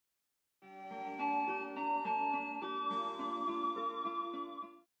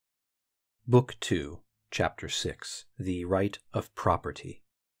Book 2, Chapter 6, The Right of Property.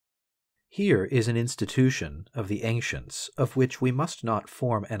 Here is an institution of the ancients of which we must not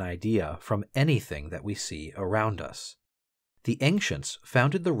form an idea from anything that we see around us. The ancients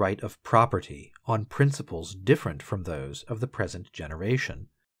founded the right of property on principles different from those of the present generation.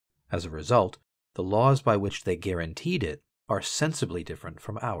 As a result, the laws by which they guaranteed it are sensibly different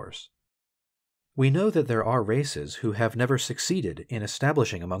from ours. We know that there are races who have never succeeded in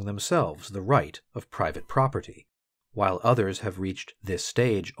establishing among themselves the right of private property, while others have reached this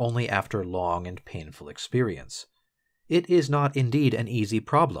stage only after long and painful experience. It is not indeed an easy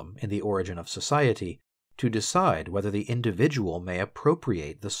problem in the origin of society to decide whether the individual may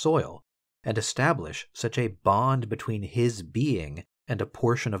appropriate the soil and establish such a bond between his being and a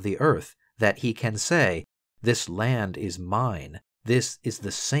portion of the earth that he can say, "This land is mine. This is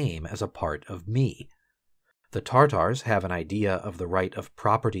the same as a part of me." The Tartars have an idea of the right of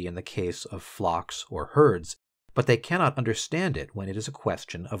property in the case of flocks or herds, but they cannot understand it when it is a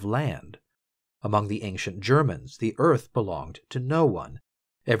question of land. Among the ancient Germans, the earth belonged to no one.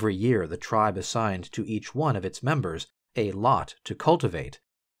 Every year the tribe assigned to each one of its members a lot to cultivate,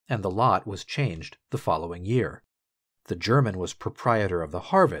 and the lot was changed the following year. The German was proprietor of the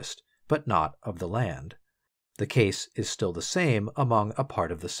harvest, but not of the land. The case is still the same among a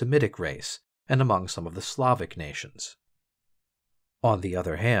part of the Semitic race, and among some of the Slavic nations. On the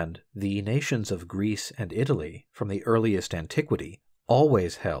other hand, the nations of Greece and Italy, from the earliest antiquity,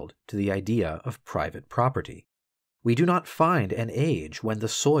 always held to the idea of private property. We do not find an age when the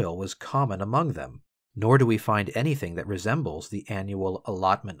soil was common among them, nor do we find anything that resembles the annual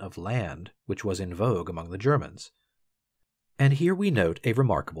allotment of land which was in vogue among the Germans. And here we note a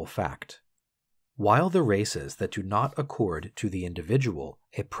remarkable fact. While the races that do not accord to the individual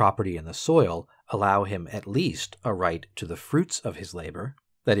a property in the soil allow him at least a right to the fruits of his labor,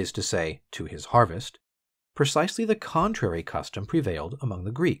 that is to say, to his harvest, precisely the contrary custom prevailed among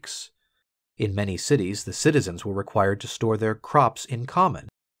the Greeks. In many cities, the citizens were required to store their crops in common,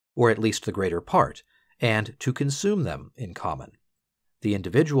 or at least the greater part, and to consume them in common. The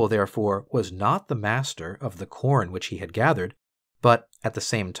individual, therefore, was not the master of the corn which he had gathered, but at the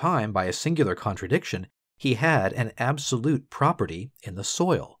same time, by a singular contradiction, he had an absolute property in the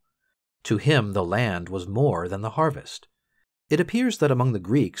soil. To him the land was more than the harvest. It appears that among the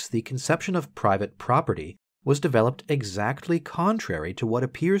Greeks the conception of private property was developed exactly contrary to what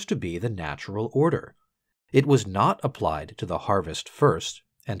appears to be the natural order. It was not applied to the harvest first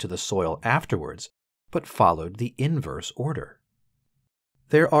and to the soil afterwards, but followed the inverse order.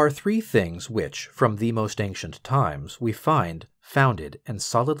 There are three things which, from the most ancient times, we find founded and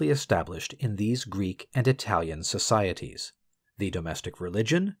solidly established in these Greek and Italian societies: the domestic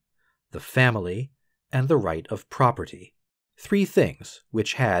religion, the family, and the right of property. Three things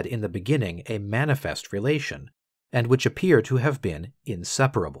which had in the beginning a manifest relation, and which appear to have been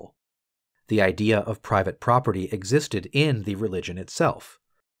inseparable. The idea of private property existed in the religion itself.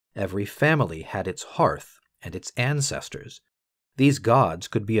 Every family had its hearth and its ancestors. These gods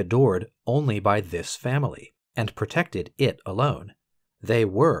could be adored only by this family, and protected it alone. They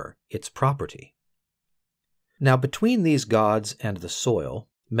were its property. Now, between these gods and the soil,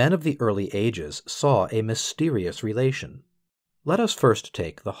 men of the early ages saw a mysterious relation. Let us first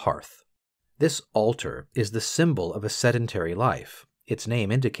take the hearth. This altar is the symbol of a sedentary life. Its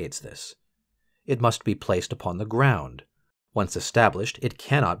name indicates this. It must be placed upon the ground. Once established, it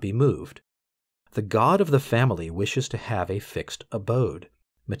cannot be moved. The god of the family wishes to have a fixed abode.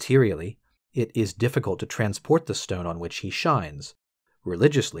 Materially, it is difficult to transport the stone on which he shines.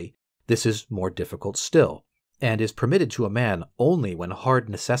 Religiously, this is more difficult still, and is permitted to a man only when hard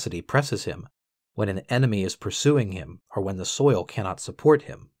necessity presses him, when an enemy is pursuing him, or when the soil cannot support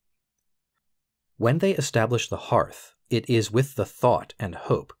him. When they establish the hearth, it is with the thought and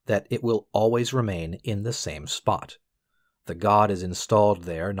hope that it will always remain in the same spot. The god is installed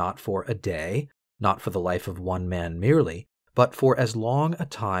there not for a day, not for the life of one man merely, but for as long a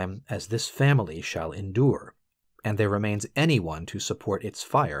time as this family shall endure, and there remains anyone to support its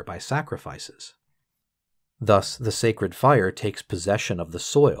fire by sacrifices. Thus the sacred fire takes possession of the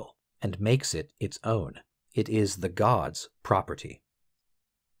soil and makes it its own. It is the god's property.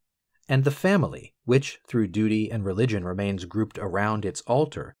 And the family, which through duty and religion remains grouped around its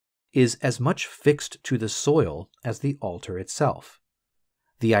altar, is as much fixed to the soil as the altar itself.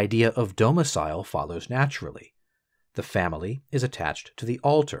 The idea of domicile follows naturally. The family is attached to the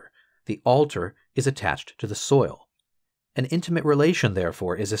altar is attached to the soil. An intimate relation,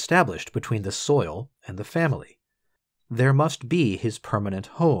 therefore, is established between the soil and the family. There must be his permanent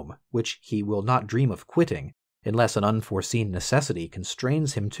home, which he will not dream of quitting unless an unforeseen necessity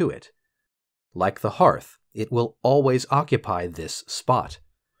constrains him to it. Like the hearth, it will always occupy this spot.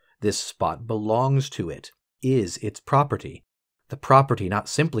 This spot belongs to it, is its property, the property not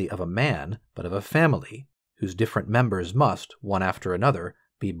simply of a man, but of a family, whose different members must, one after another,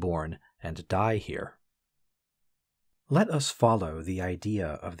 be born and die here. Let us follow the idea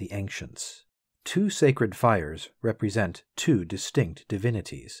of the ancients. 2 sacred fires represent 2 distinct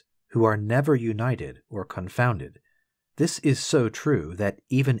divinities, who are never united or confounded. This is so true that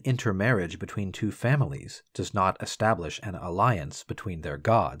even intermarriage between 2 families does not establish an alliance between their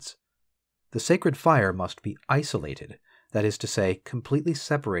gods. The sacred fire must be isolated, that is to say, completely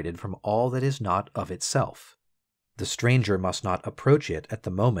separated from all that is not of itself. The stranger must not approach it at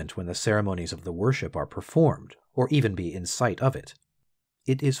the moment when the ceremonies of the worship are performed, or even be in sight of it.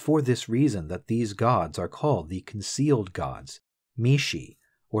 It is for this reason that these gods are called the concealed gods, Mishi,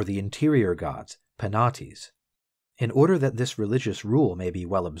 or the interior gods, Penates. In order that this religious rule may be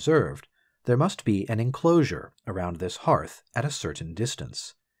well observed, there must be an enclosure around this hearth at a certain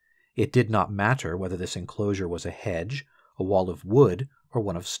distance. It did not matter whether this enclosure was a hedge, a wall of wood, or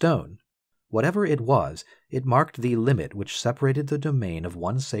one of stone. Whatever it was, it marked the limit which separated the domain of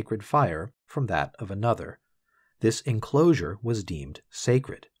one sacred fire from that of another. This enclosure was deemed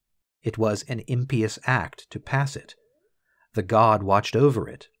sacred. It was an impious act to pass it. The god watched over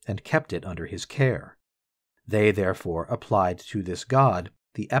it and kept it under his care. They therefore applied to this god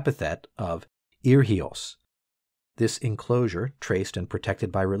the epithet of Irhios. This enclosure, traced and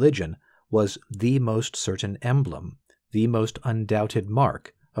protected by religion, was the most certain emblem, the most undoubted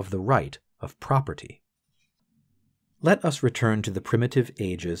mark of the right of property. Let us return to the primitive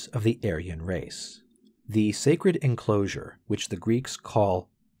ages of the Aryan race. The sacred enclosure, which the Greeks call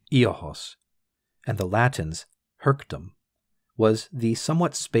Iahos, and the Latins Herctum, was the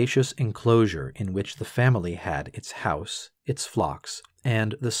somewhat spacious enclosure in which the family had its house, its flocks,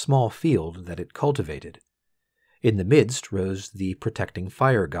 and the small field that it cultivated. In the midst rose the protecting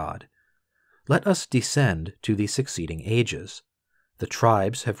fire god. Let us descend to the succeeding ages. The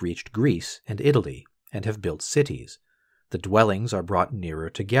tribes have reached Greece and Italy, and have built cities. The dwellings are brought nearer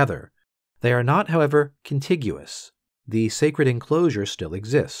together. They are not, however, contiguous. The sacred enclosure still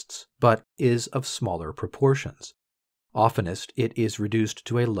exists, but is of smaller proportions. Oftenest it is reduced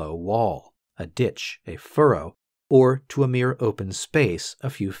to a low wall, a ditch, a furrow, or to a mere open space a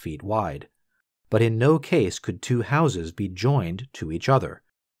few feet wide. But in no case could 2 houses be joined to each other.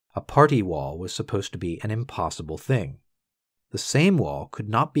 A party wall was supposed to be an impossible thing. The same wall could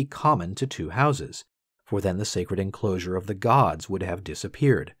not be common to 2 houses, for then the sacred enclosure of the gods would have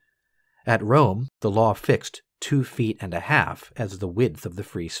disappeared. At Rome, the law fixed 2.5 feet as the width of the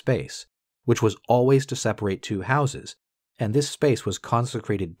free space, which was always to separate 2 houses, and this space was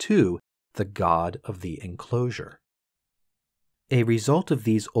consecrated to the god of the enclosure. A result of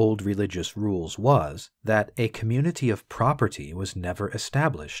these old religious rules was that a community of property was never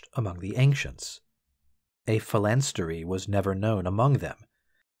established among the ancients. A phalanstery was never known among them.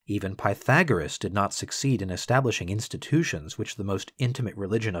 Even Pythagoras did not succeed in establishing institutions which the most intimate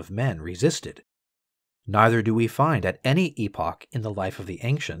religion of men resisted. Neither do we find at any epoch in the life of the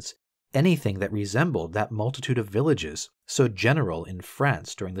ancients anything that resembled that multitude of villages so general in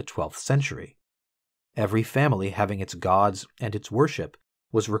France during the 12th century. Every family having its gods and its worship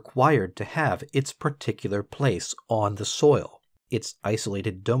was required to have its particular place on the soil, its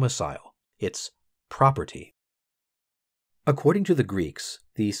isolated domicile, its property. According to the Greeks,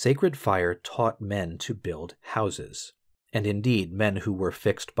 the sacred fire taught men to build houses, and indeed men who were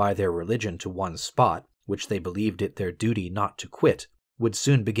fixed by their religion to one spot, which they believed it their duty not to quit, would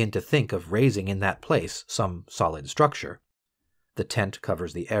soon begin to think of raising in that place some solid structure. The tent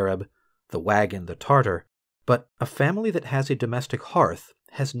covers the Arab, the wagon the Tartar, but a family that has a domestic hearth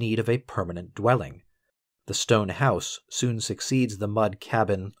has need of a permanent dwelling. The stone house soon succeeds the mud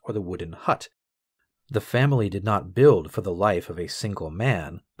cabin or the wooden hut. The family did not build for the life of a single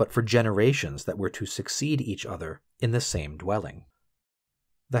man, but for generations that were to succeed each other in the same dwelling.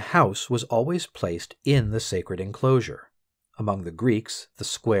 The house was always placed in the sacred enclosure. Among the Greeks, the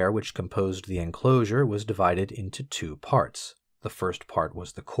square which composed the enclosure was divided into 2 parts. The first part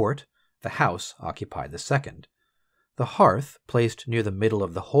was the court. The house occupied the second. The hearth, placed near the middle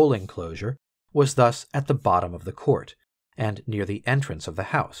of the whole enclosure, was thus at the bottom of the court, and near the entrance of the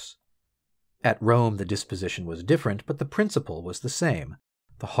house. At Rome the disposition was different, but the principle was the same.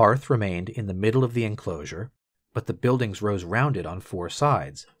 The hearth remained in the middle of the enclosure, but the buildings rose round it on 4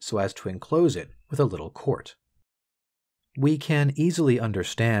 sides, so as to enclose it with a little court. We can easily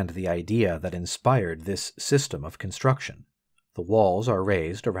understand the idea that inspired this system of construction. The walls are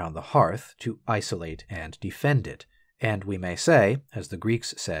raised around the hearth to isolate and defend it, and we may say, as the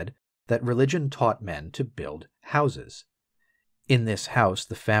Greeks said, that religion taught men to build houses. In this house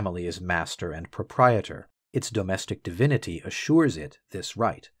the family is master and proprietor. Its domestic divinity assures it this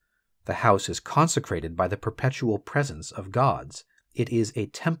right. The house is consecrated by the perpetual presence of gods. It is a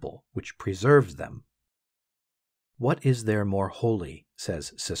temple which preserves them. What is there more holy,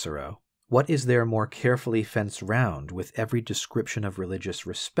 says Cicero? What is there more carefully fenced round with every description of religious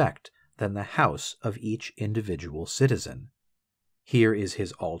respect than the house of each individual citizen? Here is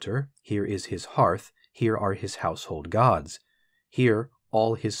his altar, here is his hearth, here are his household gods. Here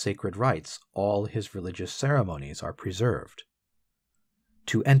all his sacred rites, all his religious ceremonies are preserved.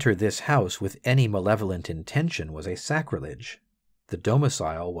 To enter this house with any malevolent intention was a sacrilege. The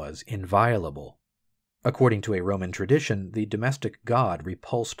domicile was inviolable. According to a Roman tradition, the domestic god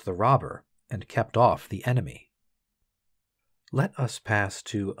repulsed the robber and kept off the enemy. Let us pass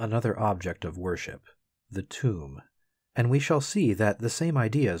to another object of worship, the tomb, and we shall see that the same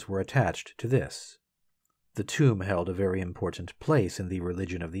ideas were attached to this. The tomb held a very important place in the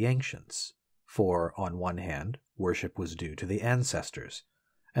religion of the ancients, for, on one hand, worship was due to the ancestors,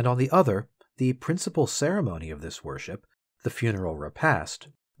 and on the other, the principal ceremony of this worship, the funeral repast,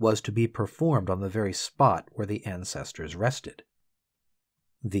 was to be performed on the very spot where the ancestors rested.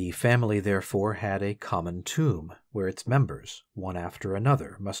 The family therefore had a common tomb, where its members, one after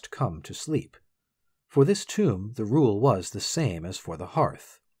another, must come to sleep. For this tomb the rule was the same as for the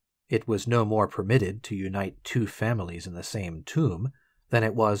hearth. It was no more permitted to unite two families in the same tomb than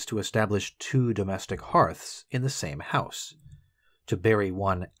it was to establish two domestic hearths in the same house. To bury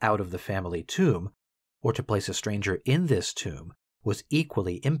one out of the family tomb, or to place a stranger in this tomb, was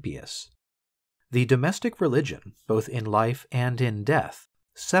equally impious. The domestic religion, both in life and in death,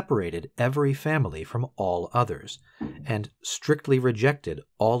 separated every family from all others, and strictly rejected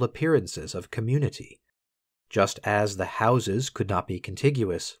all appearances of community. Just as the houses could not be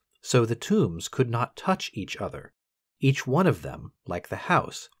contiguous, so the tombs could not touch each other. Each one of them, like the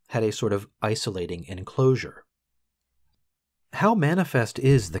house, had a sort of isolating enclosure. How manifest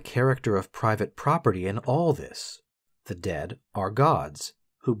is the character of private property in all this? The dead are gods,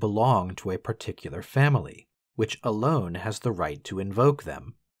 who belong to a particular family, which alone has the right to invoke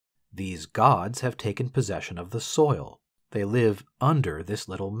them. These gods have taken possession of the soil. They live under this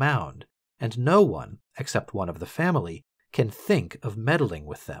little mound, and no one, except one of the family, can think of meddling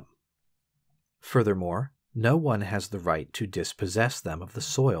with them. Furthermore, no one has the right to dispossess them of the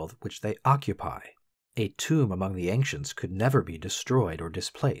soil which they occupy. A tomb among the ancients could never be destroyed or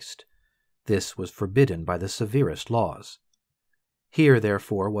displaced. This was forbidden by the severest laws. Here,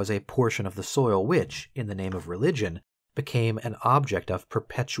 therefore, was a portion of the soil which, in the name of religion, became an object of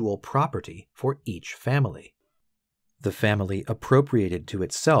perpetual property for each family. The family appropriated to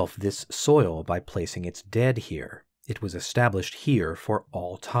itself this soil by placing its dead here. It was established here for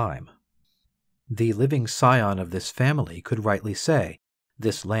all time. The living scion of this family could rightly say,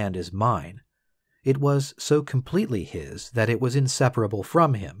 "This land is mine." It was so completely his that it was inseparable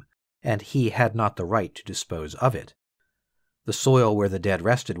from him, and he had not the right to dispose of it. The soil where the dead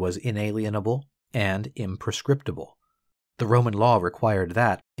rested was inalienable and imprescriptible. The Roman law required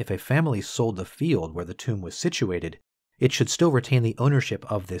that, if a family sold the field where the tomb was situated, it should still retain the ownership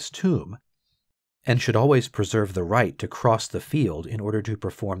of this tomb, and should always preserve the right to cross the field in order to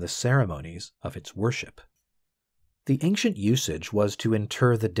perform the ceremonies of its worship. The ancient usage was to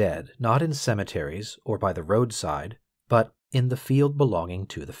inter the dead not in cemeteries or by the roadside, but in the field belonging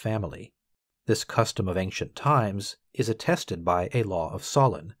to the family. This custom of ancient times is attested by a law of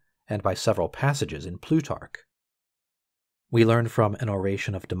Solon, and by several passages in Plutarch. We learn from an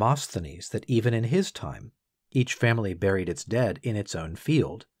oration of Demosthenes that even in his time, each family buried its dead in its own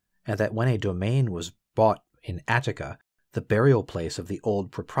field, and that when a domain was bought in Attica, the burial place of the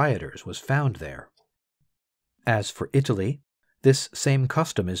old proprietors was found there. As for Italy, this same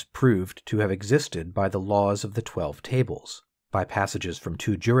custom is proved to have existed by the laws of the 12 Tables, by passages from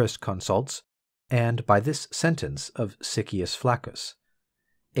 2 jurisconsults, and by this sentence of Siccius Flaccus.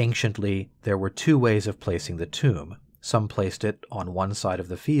 Anciently, there were 2 ways of placing the tomb. Some placed it on one side of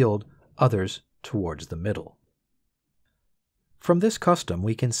the field, others towards the middle. From this custom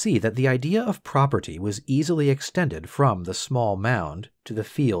we can see that the idea of property was easily extended from the small mound to the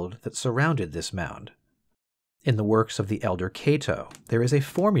field that surrounded this mound. In the works of the elder Cato, there is a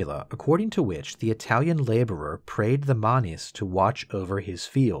formula according to which the Italian laborer prayed the manis to watch over his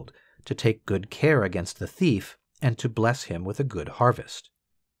field, to take good care against the thief, and to bless him with a good harvest.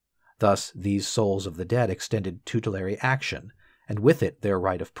 Thus these souls of the dead extended tutelary action, and with it their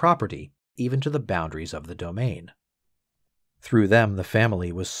right of property, even to the boundaries of the domain. Through them the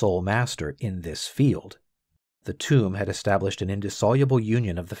family was sole master in this field. The tomb had established an indissoluble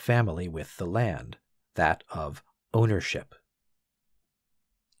union of the family with the land, that of ownership.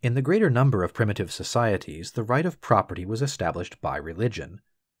 In the greater number of primitive societies, the right of property was established by religion.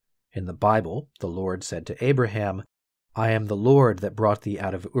 In the Bible, the Lord said to Abraham, "I am the Lord that brought thee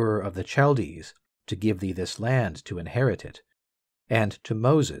out of Ur of the Chaldees, to give thee this land to inherit it." And to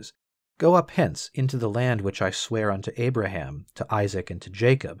Moses, "Go up hence into the land which I swear unto Abraham, to Isaac, and to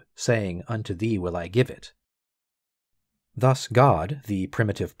Jacob, saying, Unto thee will I give it." Thus God, the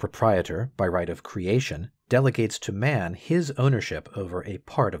primitive proprietor by right of creation, delegates to man his ownership over a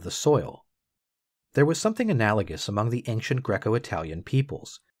part of the soil. There was something analogous among the ancient Greco-Italian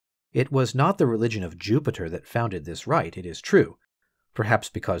peoples. It was not the religion of Jupiter that founded this right, it is true, perhaps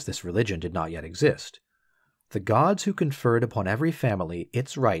because this religion did not yet exist. The gods who conferred upon every family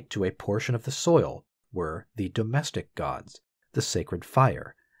its right to a portion of the soil were the domestic gods, the sacred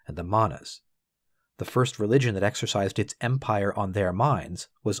fire, and the manas. The first religion that exercised its empire on their minds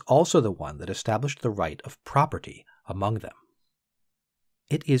was also the one that established the right of property among them.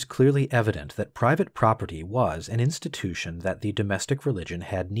 It is clearly evident that private property was an institution that the domestic religion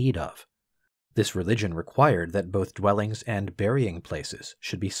had need of. This religion required that both dwellings and burying places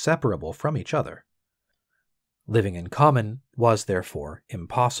should be separable from each other. Living in common was therefore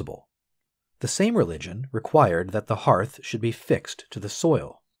impossible. The same religion required that the hearth should be fixed to the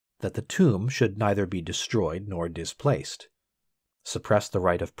soil, that the tomb should neither be destroyed nor displaced. Suppress the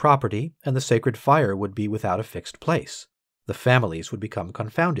right of property, and the sacred fire would be without a fixed place. The families would become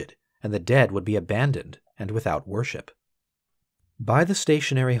confounded, and the dead would be abandoned and without worship. By the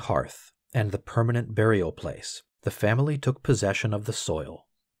stationary hearth and the permanent burial place, the family took possession of the soil.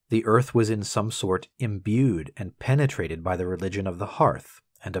 The earth was in some sort imbued and penetrated by the religion of the hearth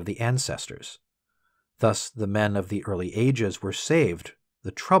and of the ancestors. Thus the men of the early ages were saved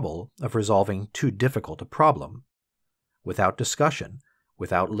the trouble of resolving too difficult a problem. Without discussion,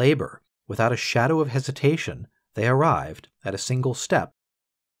 without labor, without a shadow of hesitation, they arrived, at a single step,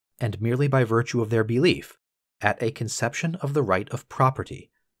 and merely by virtue of their belief, at a conception of the right of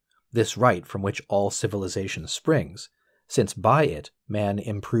property, this right from which all civilization springs, since by it man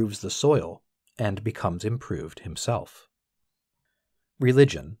improves the soil and becomes improved himself.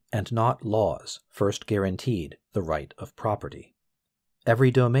 Religion, and not laws, first guaranteed the right of property.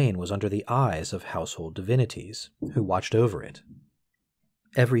 Every domain was under the eyes of household divinities, who watched over it.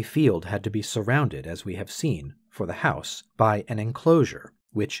 Every field had to be surrounded, as we have seen, for the house, by an enclosure,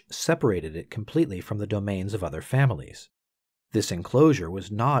 which separated it completely from the domains of other families. This enclosure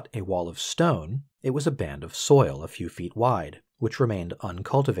was not a wall of stone, it was a band of soil a few feet wide, which remained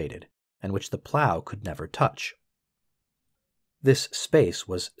uncultivated, and which the plough could never touch. This space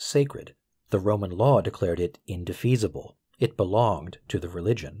was sacred. The Roman law declared it indefeasible. It belonged to the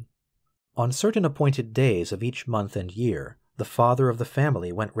religion. On certain appointed days of each month and year, the father of the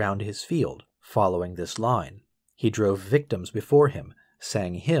family went round his field, following this line. He drove victims before him,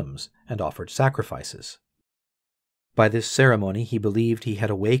 sang hymns, and offered sacrifices. By this ceremony he believed he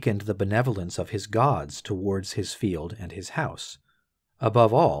had awakened the benevolence of his gods towards his field and his house.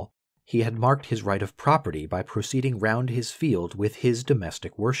 Above all, he had marked his right of property by proceeding round his field with his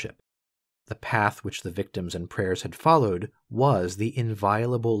domestic worship. The path which the victims and prayers had followed was the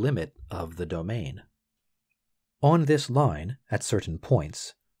inviolable limit of the domain. On this line, at certain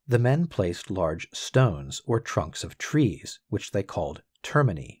points, the men placed large stones or trunks of trees, which they called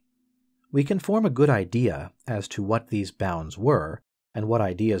termini. We can form a good idea as to what these bounds were, and what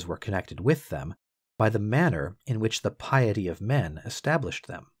ideas were connected with them, by the manner in which the piety of men established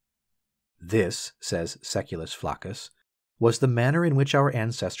them. This, says Seculus Flaccus, was the manner in which our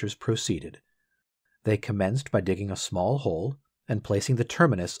ancestors proceeded. They commenced by digging a small hole and placing the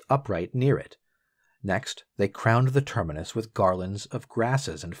terminus upright near it. Next, they crowned the terminus with garlands of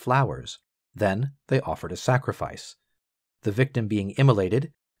grasses and flowers. Then they offered a sacrifice. The victim being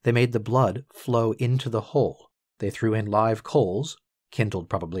immolated, they made the blood flow into the hole. They threw in live coals, kindled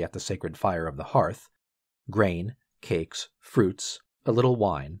probably at the sacred fire of the hearth, grain, cakes, fruits, a little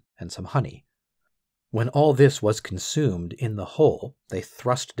wine, and some honey. When all this was consumed in the hole, they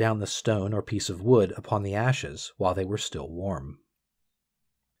thrust down the stone or piece of wood upon the ashes while they were still warm.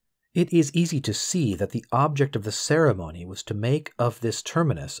 It is easy to see that the object of the ceremony was to make of this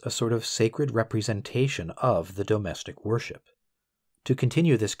terminus a sort of sacred representation of the domestic worship. To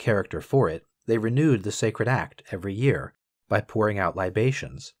continue this character for it, they renewed the sacred act every year by pouring out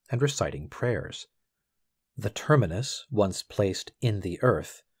libations and reciting prayers. The terminus, once placed in the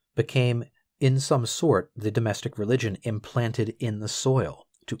earth, became in some sort the domestic religion implanted in the soil,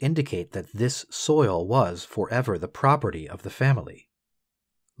 to indicate that this soil was forever the property of the family.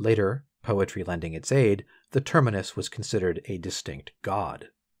 Later, poetry lending its aid, the terminus was considered a distinct god.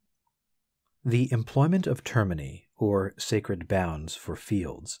 The employment of termini, or sacred bounds for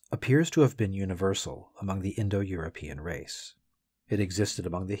fields, appears to have been universal among the Indo-European race. It existed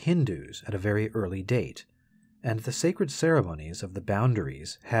among the Hindus at a very early date, and the sacred ceremonies of the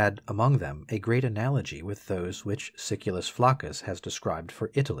boundaries had among them a great analogy with those which Siculus Flaccus has described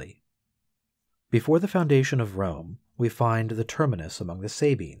for Italy. Before the foundation of Rome, we find the terminus among the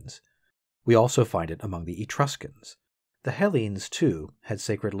Sabines. We also find it among the Etruscans. The Hellenes, too, had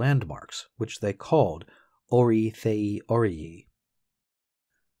sacred landmarks, which they called Ori Thei Orii.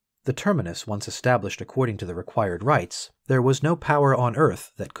 The terminus once established according to the required rites, there was no power on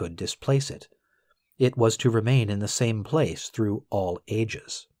earth that could displace it. It was to remain in the same place through all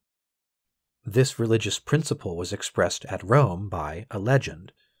ages. This religious principle was expressed at Rome by a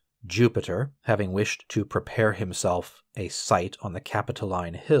legend. Jupiter, having wished to prepare himself a site on the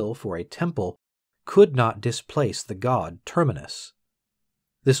Capitoline Hill for a temple, could not displace the god Terminus.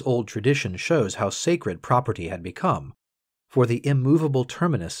 This old tradition shows how sacred property had become, for the immovable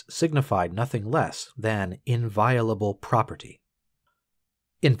terminus signified nothing less than inviolable property.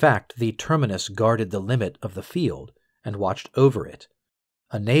 In fact, the terminus guarded the limit of the field and watched over it.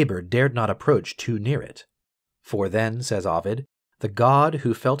 A neighbor dared not approach too near it. For then, says Ovid, the god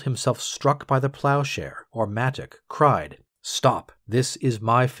who felt himself struck by the plowshare or mattock cried, "Stop, this is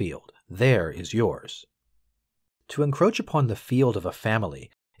my field, there is yours." To encroach upon the field of a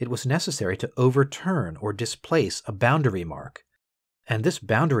family, it was necessary to overturn or displace a boundary mark, and this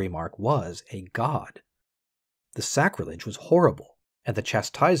boundary mark was a god. The sacrilege was horrible, and the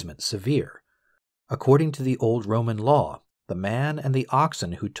chastisement severe. According to the old Roman law, the man and the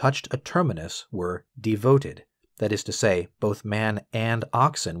oxen who touched a terminus were devoted. That is to say, both man and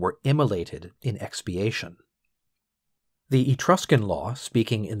oxen were immolated in expiation. The Etruscan law,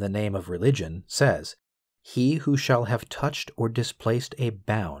 speaking in the name of religion, says, "He who shall have touched or displaced a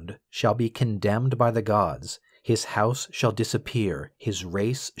bound shall be condemned by the gods. His house shall disappear, his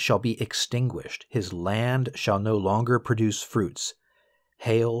race shall be extinguished, his land shall no longer produce fruits.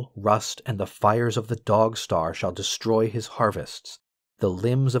 Hail, rust, and the fires of the dog-star shall destroy his harvests. The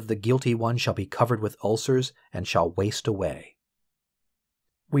limbs of the guilty one shall be covered with ulcers and shall waste away."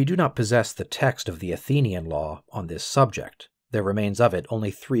 We do not possess the text of the Athenian law on this subject. There remains of it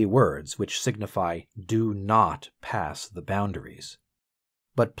only 3 words which signify "do not pass the boundaries."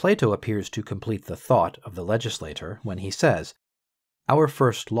 But Plato appears to complete the thought of the legislator when he says, "Our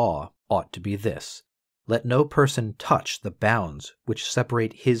first law ought to be this: let no person touch the bounds which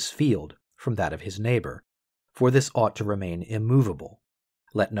separate his field from that of his neighbor, for this ought to remain immovable.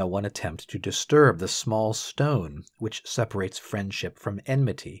 Let no one attempt to disturb the small stone which separates friendship from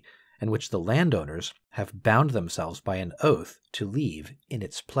enmity, and which the landowners have bound themselves by an oath to leave in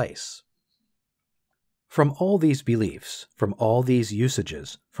its place." From all these beliefs, from all these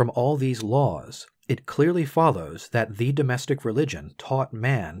usages, from all these laws, it clearly follows that the domestic religion taught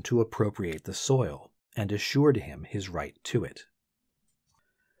man to appropriate the soil, and assured him his right to it.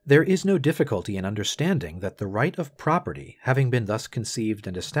 There is no difficulty in understanding that the right of property, having been thus conceived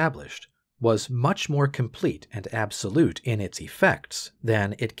and established, was much more complete and absolute in its effects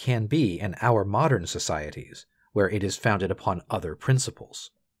than it can be in our modern societies, where it is founded upon other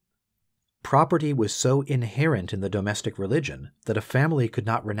principles. Property was so inherent in the domestic religion that a family could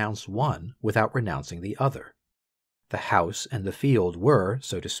not renounce one without renouncing the other. The house and the field were,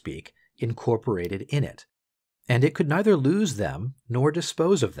 so to speak, incorporated in it, and it could neither lose them nor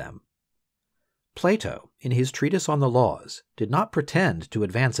dispose of them. Plato, in his treatise on the laws, did not pretend to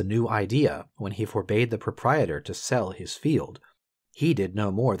advance a new idea when he forbade the proprietor to sell his field. He did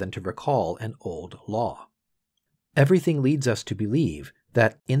no more than to recall an old law. Everything leads us to believe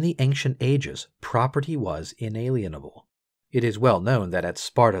that in the ancient ages property was inalienable. It is well known that at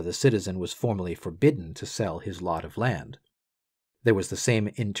Sparta the citizen was formally forbidden to sell his lot of land. There was the same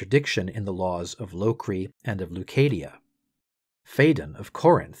interdiction in the laws of Locri and of Leucadia. Phaedon of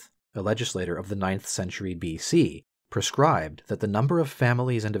Corinth, a legislator of the 9th century BC, prescribed that the number of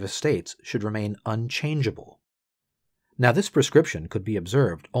families and of estates should remain unchangeable. Now this prescription could be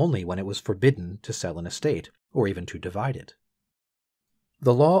observed only when it was forbidden to sell an estate, or even to divide it.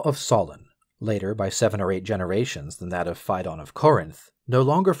 The law of Solon, later by 7 or 8 generations than that of Phaedon of Corinth, no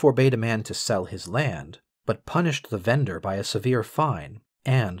longer forbade a man to sell his land, but punished the vendor by a severe fine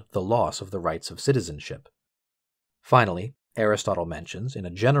and the loss of the rights of citizenship. Finally, Aristotle mentions, in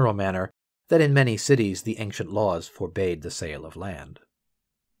a general manner, that in many cities the ancient laws forbade the sale of land.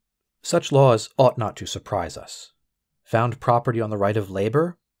 Such laws ought not to surprise us. Found property on the right of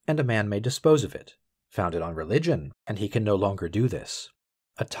labor, and a man may dispose of it. Found it on religion, and he can no longer do this.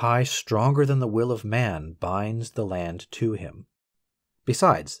 A tie stronger than the will of man binds the land to him.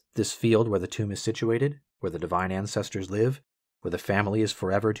 Besides, this field where the tomb is situated, where the divine ancestors live, where the family is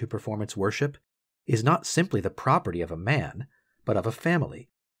forever to perform its worship, is not simply the property of a man, but of a family.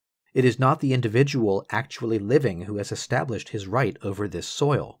 It is not the individual actually living who has established his right over this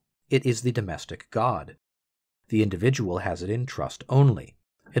soil. It is the domestic god. The individual has it in trust only.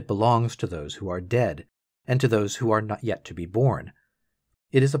 It belongs to those who are dead, and to those who are not yet to be born.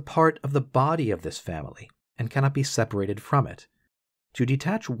 It is a part of the body of this family, and cannot be separated from it. To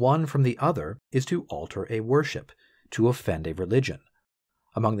detach one from the other is to alter a worship, to offend a religion.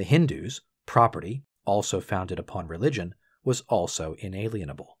 Among the Hindus, property, also founded upon religion, was also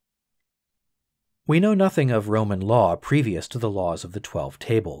inalienable. We know nothing of Roman law previous to the laws of the 12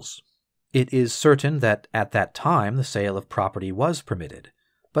 Tables. It is certain that at that time the sale of property was permitted,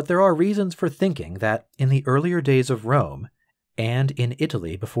 but there are reasons for thinking that in the earlier days of Rome, and in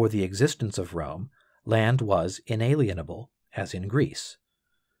Italy before the existence of Rome, land was inalienable, as in Greece.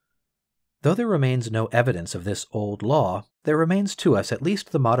 Though there remains no evidence of this old law, there remains to us at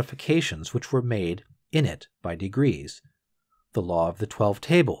least the modifications which were made in it by degrees. The law of the 12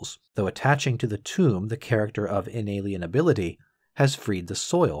 Tables, though attaching to the tomb the character of inalienability, has freed the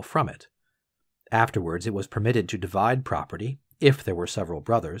soil from it. Afterwards it was permitted to divide property, if there were several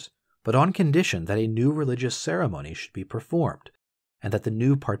brothers, but on condition that a new religious ceremony should be performed, and that the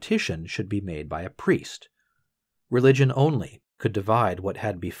new partition should be made by a priest. Religion only could divide what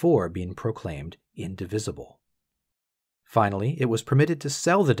had before been proclaimed indivisible. Finally, it was permitted to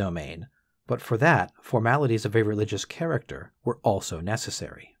sell the domain, but for that, formalities of a religious character were also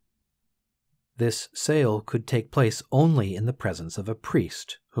necessary. This sale could take place only in the presence of a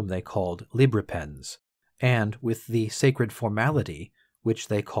priest, whom they called libripens, and with the sacred formality which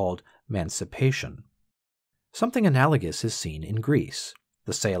they called mancipation. Something analogous is seen in Greece.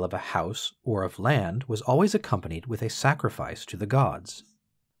 The sale of a house or of land was always accompanied with a sacrifice to the gods.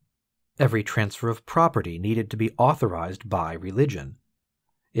 Every transfer of property needed to be authorized by religion.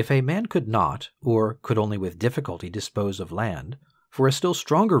 If a man could not, or could only with difficulty dispose of land, for a still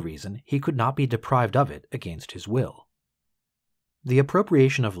stronger reason he could not be deprived of it against his will. The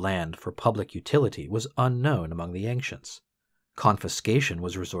appropriation of land for public utility was unknown among the ancients. Confiscation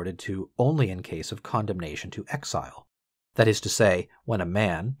was resorted to only in case of condemnation to exile. That is to say, when a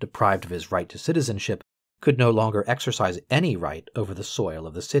man, deprived of his right to citizenship, could no longer exercise any right over the soil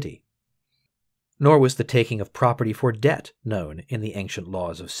of the city. Nor was the taking of property for debt known in the ancient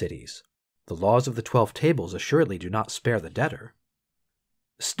laws of cities. The laws of the 12 Tables assuredly do not spare the debtor.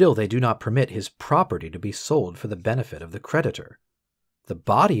 Still, they do not permit his property to be sold for the benefit of the creditor. The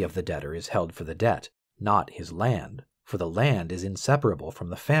body of the debtor is held for the debt, not his land, for the land is inseparable from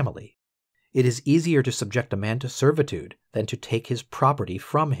the family. It is easier to subject a man to servitude than to take his property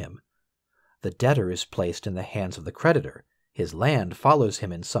from him. The debtor is placed in the hands of the creditor. His land follows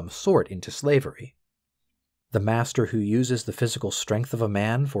him in some sort into slavery. The master who uses the physical strength of a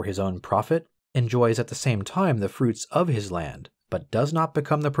man for his own profit enjoys at the same time the fruits of his land, but does not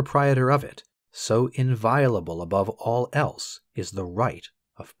become the proprietor of it. So inviolable above all else is the right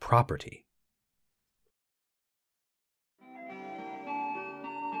of property.